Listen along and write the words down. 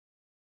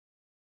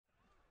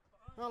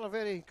Well, a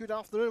very good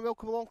afternoon.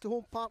 Welcome along to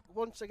Holm Park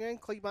once again.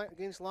 Clydebank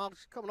against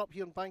Largs, coming up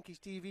here on Bankies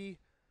TV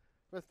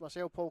with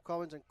myself, Paul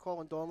Collins, and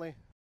Colin Donnelly.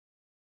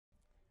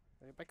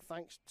 A big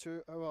thanks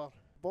to our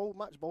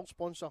match ball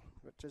sponsor,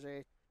 which is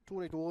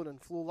Tony Dolan and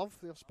Flo Love.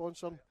 They're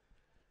sponsoring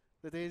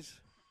the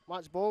day's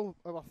match ball.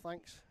 Our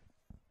thanks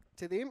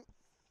to them.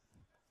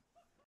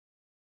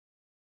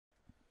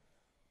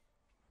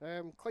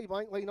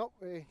 Clydebank line up: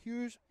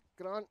 Hughes,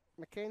 Grant,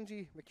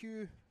 McKenzie,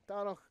 McHugh,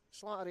 Darragh,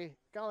 Slattery,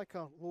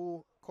 Gallagher,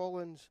 Lowe,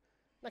 Collins,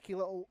 Nicky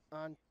Little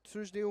and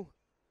Truesdale.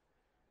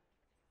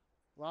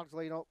 Largs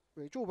line up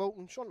with Joe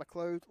Wilton, Sean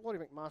McLeod, Laurie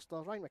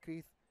McMaster, Ryan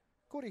McCreath,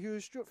 Corey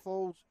Hughes, Stuart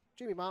Falls,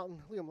 Jamie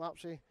Martin, Liam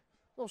Lapsey,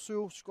 Will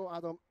Sewell, Scott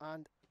Adam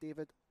and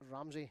David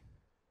Ramsey.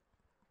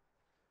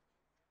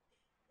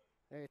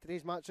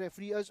 Today's match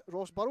referee is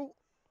Ross Burrow.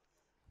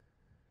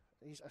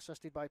 He's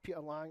assisted by Peter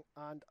Lang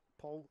and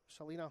Paul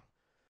Salina.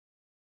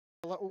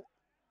 Little.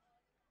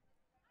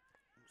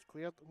 It's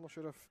cleared. I'm not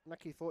sure if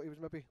Nicky thought he was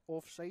maybe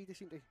offside. He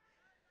seemed to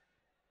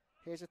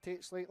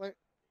hesitate slightly.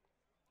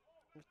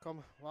 Here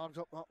come Largs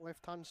up that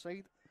left hand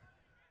side.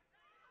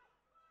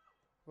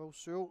 Will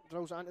Sewell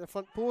drills it into the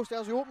front post.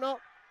 There's the opener.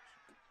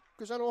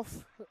 Goes in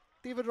off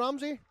David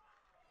Ramsey.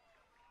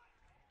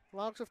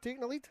 Largs have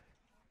taken the lead.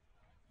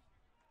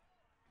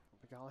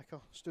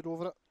 Gallagher stood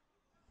over it.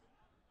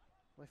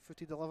 Left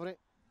footed delivery.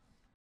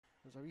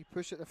 There's a wee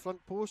push at the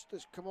front post.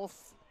 It's come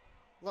off.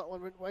 That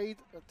one went wide.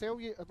 I tell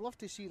you, I'd love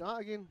to see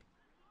that again.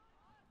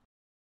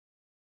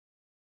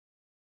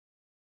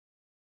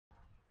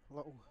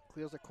 Little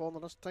clears the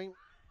corner this time.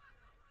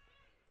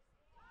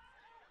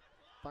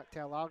 Back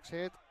to a Largs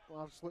head.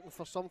 Largs looking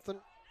for something.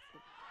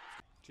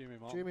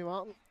 Jamie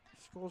Martin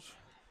scores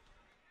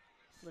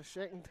for the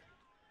second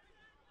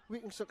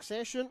week in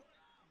succession.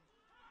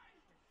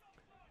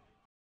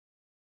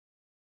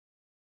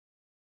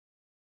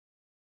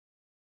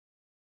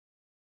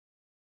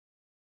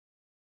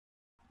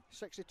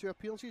 .62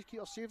 appearances.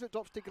 Keeter saved it.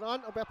 Drops to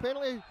Grant. It'll be a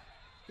penalty.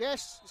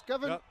 Yes, it's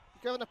given. Yep.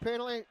 Given a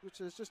penalty,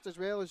 which is just as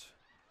well as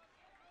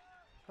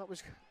that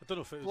was. I don't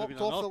know if it blocked was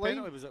been off the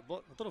penalty. line. Was it I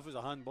don't know if it was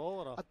a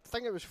handball or a. I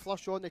think it was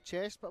flush on the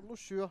chest, but I'm not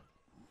sure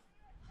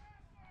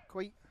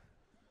quite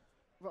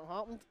what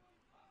happened.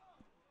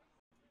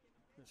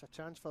 It's a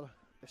chance for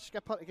the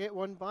skipper to get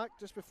one back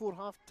just before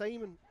half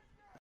time, and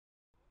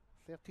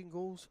 13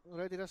 goals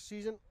already this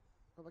season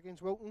up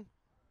against Wilton.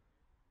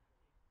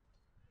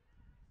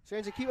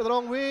 Sends the keeper the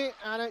wrong way,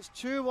 and it's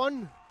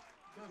 2-1.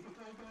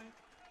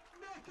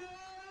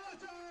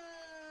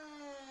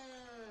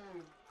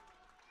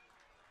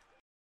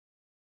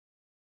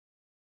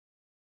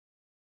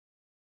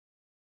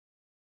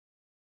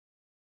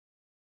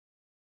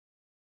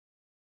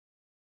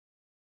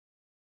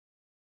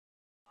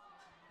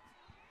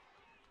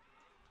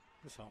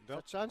 What's happened There's there?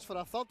 a chance for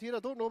a third here. I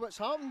don't know what's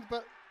happened,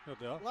 but There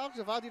they are. Largs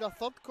have added a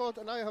third cord,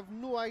 and I have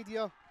no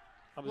idea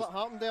what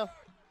happened there.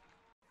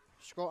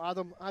 Scott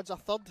Adam adds a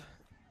third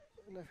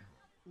in the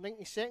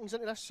 90 seconds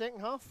into this second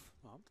half.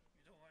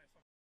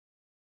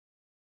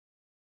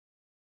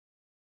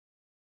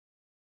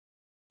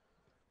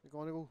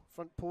 McGonigal,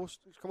 front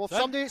post. It's come off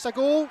somebody. It's a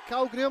goal.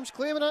 Cal Graham's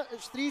claiming it.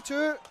 It's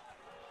 3-2.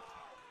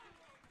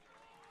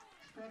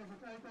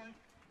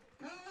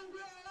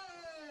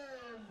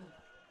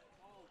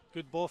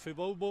 Good ball for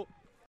Bilbo.